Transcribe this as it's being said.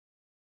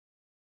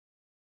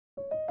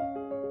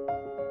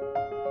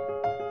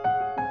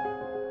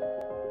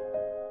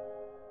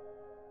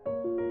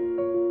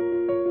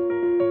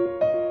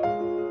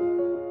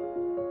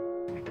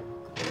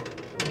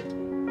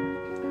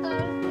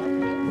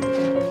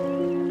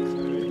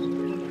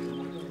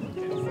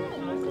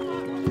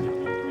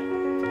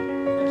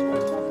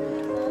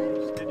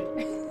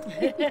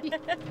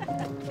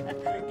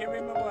Give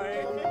him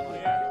away.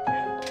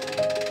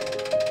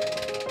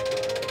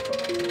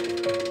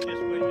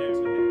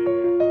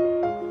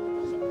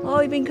 Oh,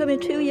 I've been coming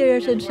 2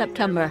 years in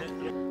September.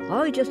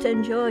 I just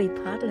enjoy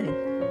paddling.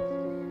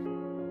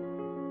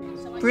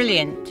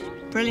 Brilliant.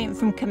 Brilliant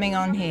from coming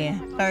on here.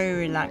 Very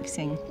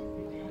relaxing.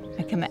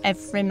 I come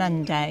every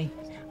Monday.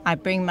 I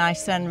bring my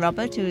son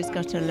Robert, who has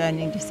got a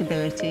learning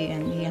disability,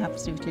 and he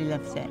absolutely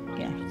loves it.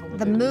 Yeah.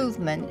 The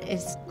movement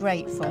is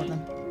great for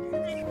them.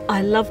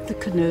 I loved the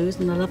canoes,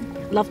 and I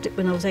loved it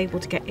when I was able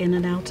to get in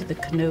and out of the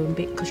canoe, and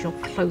because you're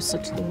closer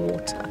to the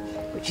water,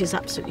 which is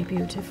absolutely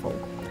beautiful.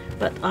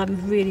 But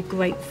I'm really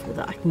grateful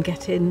that I can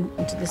get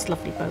into this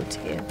lovely boat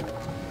here.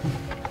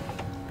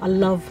 I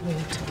love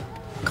water.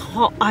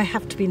 I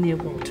have to be near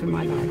water in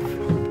my life.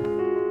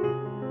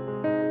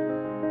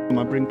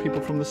 I bring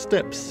people from the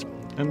steps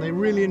and they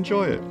really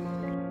enjoy it.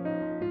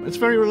 It's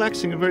very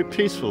relaxing and very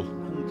peaceful.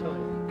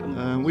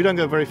 We don't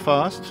go very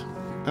fast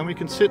and we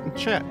can sit and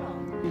chat.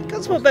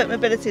 Cotswold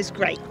Boatmobility is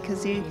great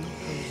because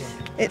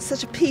it's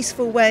such a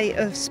peaceful way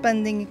of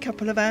spending a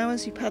couple of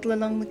hours. You paddle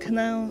along the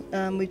canal.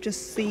 We've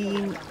just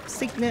seen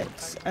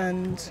cygnets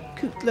and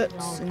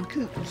cootlets and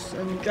coots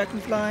and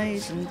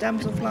dragonflies and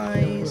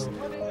damselflies.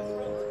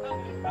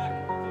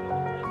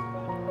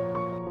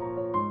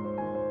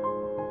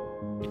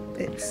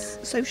 It's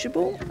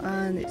sociable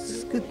and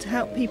it's good to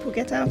help people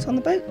get out on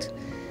the boat.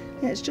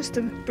 Yeah, it's just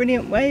a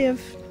brilliant way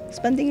of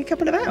spending a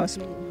couple of hours.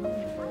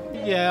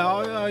 Yeah,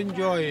 I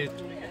enjoy it.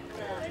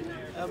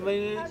 I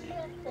mean,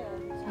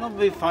 it's not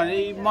very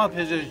funny. In my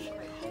position,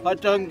 I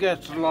don't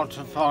get a lot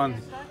of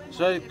fun.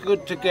 So it's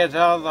good to get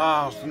out of the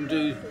house and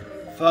do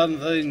fun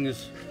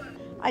things.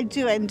 I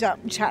do end up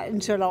chatting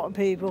to a lot of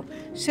people.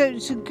 So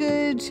it's a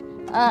good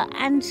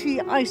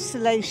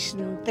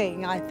anti-isolation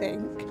thing, I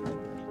think.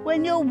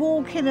 When you're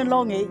walking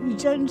along it, you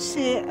don't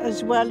see it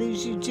as well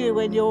as you do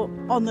when you're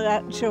on the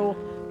actual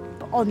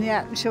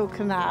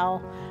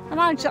canal. And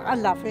I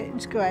love it,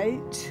 it's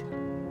great.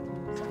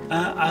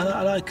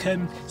 I like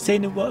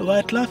seeing the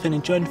wildlife and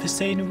enjoying the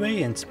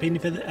scenery and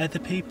speaking with other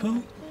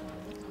people.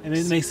 I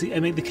mean, I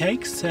make the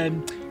cakes for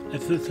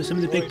some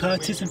of the big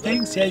parties and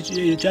things. Yeah,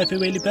 you drive a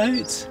wheelie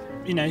boat.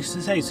 You know, as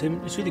I say,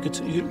 it's really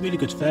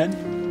good fun.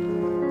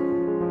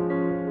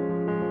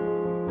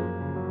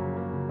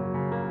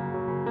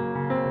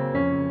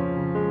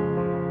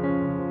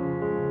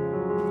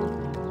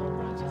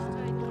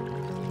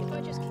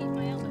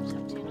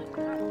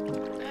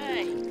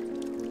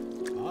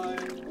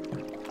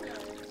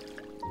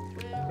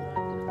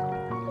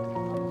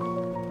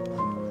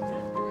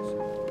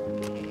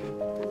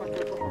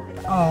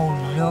 Oh,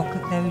 look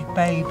at those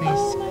babies.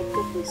 Oh my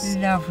goodness.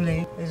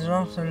 Lovely. There's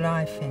lots of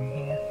life in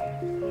here.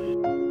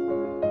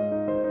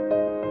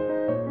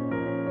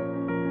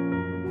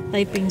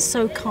 They've been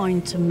so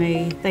kind to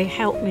me. They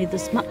help me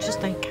as much as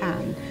they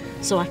can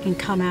so I can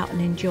come out and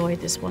enjoy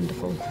this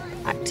wonderful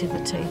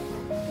activity.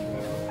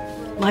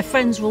 My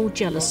friends were all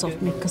jealous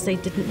of me because they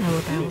didn't know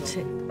about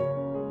it.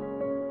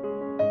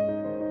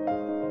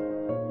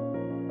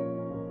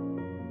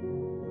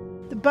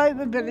 The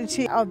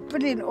Boatmobility are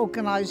brilliant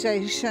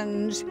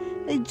organisations.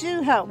 They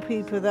do help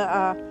people that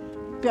are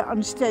a bit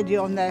unsteady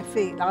on their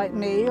feet like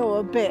me,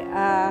 or a bit,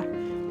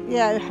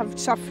 have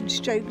suffered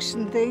strokes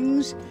and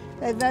things.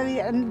 They're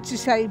very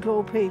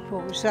disabled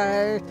people,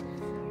 so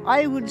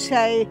I would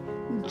say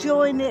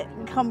join it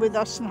and come with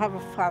us and have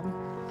a fun.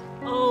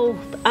 Oh,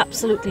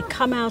 absolutely.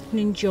 Come out and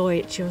enjoy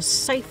it. You're as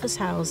safe as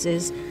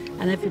houses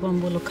and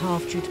everyone will look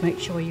after you to make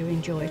sure you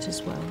enjoy it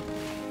as well.